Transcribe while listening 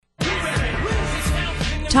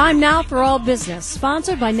Time now for All Business,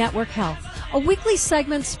 sponsored by Network Health, a weekly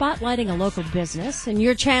segment spotlighting a local business and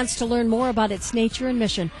your chance to learn more about its nature and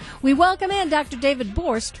mission. We welcome in Dr. David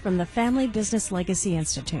Borst from the Family Business Legacy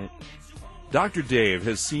Institute. Dr. Dave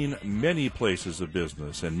has seen many places of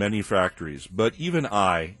business and many factories, but even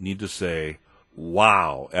I need to say,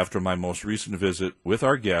 wow, after my most recent visit with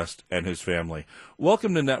our guest and his family.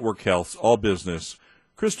 Welcome to Network Health's All Business,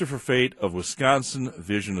 Christopher Fait of Wisconsin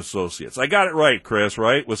Vision Associates. I got it right, Chris,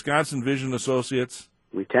 right? Wisconsin Vision Associates?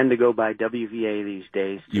 We tend to go by WVA these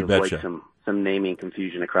days to avoid betcha. some naming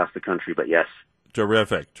confusion across the country, but yes.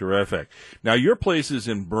 Terrific, terrific. Now, your place is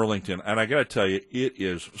in Burlington, and I got to tell you, it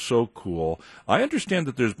is so cool. I understand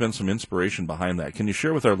that there's been some inspiration behind that. Can you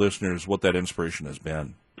share with our listeners what that inspiration has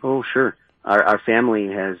been? Oh, sure. Our family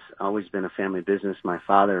has always been a family business. My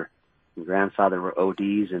father and grandfather were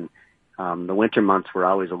ODs, and the winter months were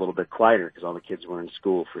always a little bit quieter because all the kids were in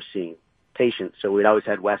school for seeing patients. So we'd always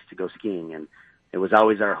head west to go skiing, and it was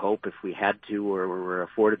always our hope if we had to or were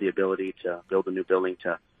afforded the ability to build a new building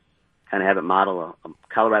to kind of have it model a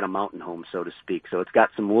Colorado mountain home, so to speak. So it's got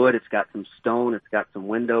some wood, it's got some stone, it's got some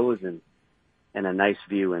windows, and a nice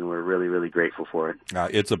view, and we're really, really grateful for it.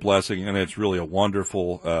 It's a blessing, and it's really a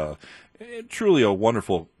wonderful, truly a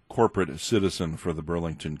wonderful corporate citizen for the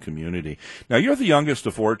Burlington community. Now, you're the youngest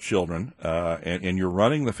of 4 children, and you're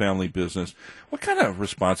running the family business. What kind of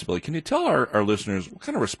responsibility? Can you tell our listeners, what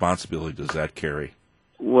kind of responsibility does that carry?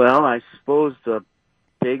 Well, I suppose the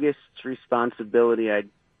biggest responsibility I'd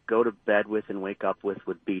go to bed with and wake up with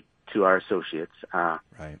would be to our associates.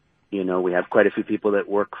 Right. You know, we have quite a few people that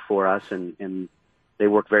work for us, and they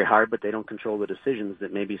work very hard, but they don't control the decisions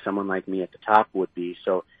that maybe someone like me at the top would be.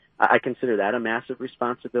 So I consider that a massive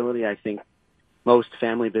responsibility. I think most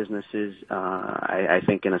family businesses, I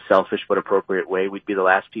think in a selfish but appropriate way, we'd be the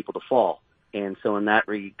last people to fall. And so in that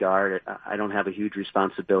regard, I don't have a huge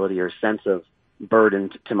responsibility or sense of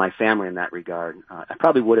burden to my family in that regard. I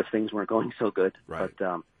probably would if things weren't going so good. Right.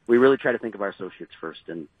 But we really try to think of our associates first,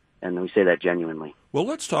 and we say that genuinely. Well,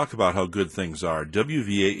 let's talk about how good things are.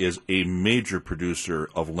 WVA is a major producer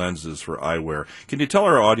of lenses for eyewear. Can you tell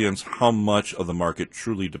our audience how much of the market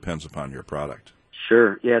truly depends upon your product?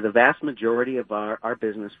 Sure. Yeah, the vast majority of our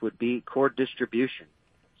business would be core distribution.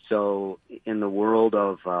 So in the world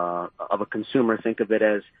of a consumer, think of it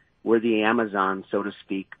as we're the Amazon, so to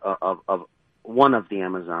speak, of one of the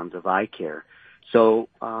Amazons of eye care. So,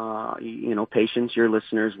 patients, your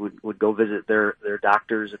listeners would go visit their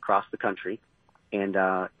doctors across the country and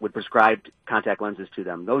would prescribe contact lenses to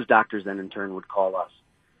them. Those doctors then in turn would call us.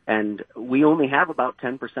 And we only have about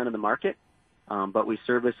 10% of the market, but we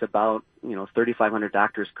service about, 3,500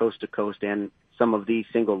 doctors coast to coast and some of the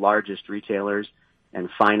single largest retailers and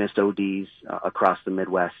finest ODs across the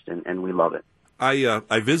Midwest, and we love it.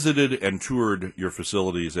 I visited and toured your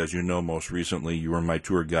facilities, as you know, most recently. You were my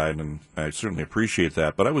tour guide, and I certainly appreciate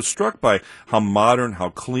that. But I was struck by how modern, how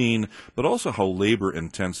clean, but also how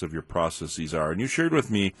labor-intensive your processes are. And you shared with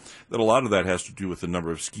me that a lot of that has to do with the number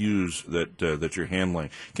of SKUs that you're handling.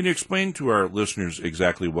 Can you explain to our listeners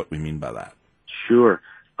exactly what we mean by that? Sure.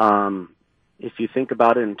 If you think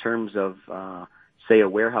about it in terms of, say, a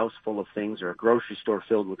warehouse full of things or a grocery store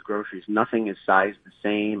filled with groceries, nothing is sized the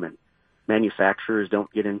same, and manufacturers don't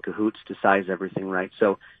get in cahoots to size everything right.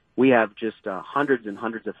 So we have just hundreds and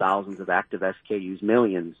hundreds of thousands of active SKUs,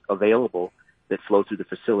 millions available that flow through the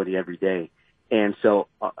facility every day. And so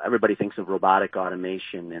everybody thinks of robotic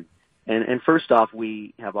automation. And first off,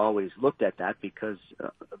 we have always looked at that because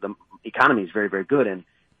the economy is very, very good, and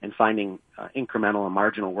finding incremental and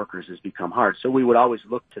marginal workers has become hard. So we would always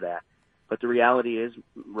look to that. But the reality is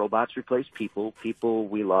robots replace people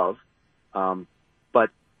we love, but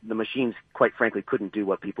the machines, quite frankly, couldn't do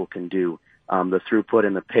what people can do. The throughput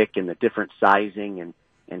and the pick and the different sizing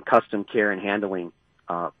and custom care and handling,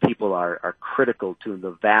 people are critical to the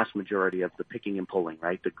vast majority of the picking and pulling,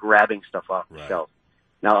 right? The grabbing stuff off the shelf.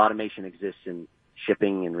 Now automation exists in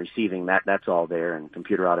shipping and receiving. That's all there, and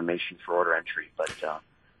computer automation for order entry. But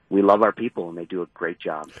we love our people, and they do a great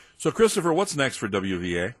job. So, Christopher, what's next for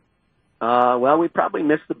WVA? Well, we probably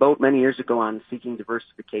missed the boat many years ago on seeking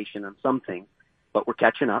diversification on some things, but we're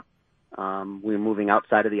catching up. We're moving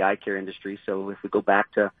outside of the eye care industry. So if we go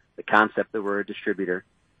back to the concept that we're a distributor,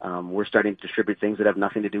 we're starting to distribute things that have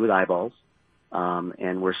nothing to do with eyeballs.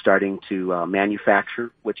 And we're starting to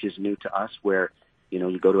manufacture, which is new to us, where,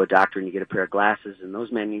 you go to a doctor and you get a pair of glasses, and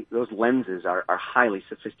those lenses are highly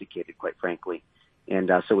sophisticated, quite frankly.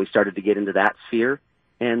 And so we started to get into that sphere.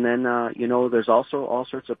 And then, there's also all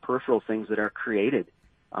sorts of peripheral things that are created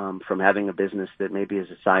from having a business that maybe is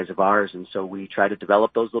the size of ours. And so we try to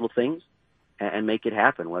develop those little things and make it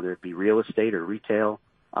happen, whether it be real estate or retail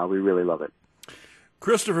We really love it.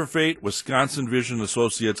 Christopher Fait, Wisconsin Vision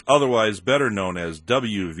Associates, otherwise better known as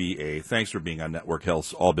WVA. Thanks for being on Network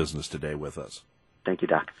Health's All Business Today with us. Thank you,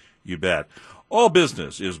 Doc. You bet. All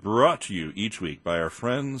Business is brought to you each week by our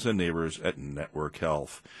friends and neighbors at Network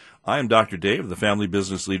Health. I am Dr. Dave of the Family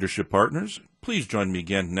Business Leadership Partners. Please join me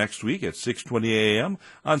again next week at 6:20 a.m.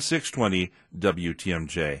 on 620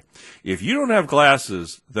 WTMJ. If you don't have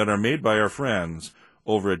glasses that are made by our friends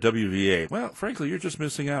over at WVA, well, frankly, you're just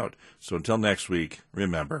missing out. So until next week,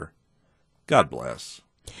 remember, God bless.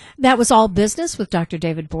 That was All Business with Dr.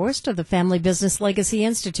 David Borst of the Family Business Legacy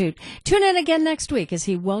Institute. Tune in again next week as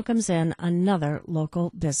he welcomes in another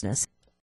local business.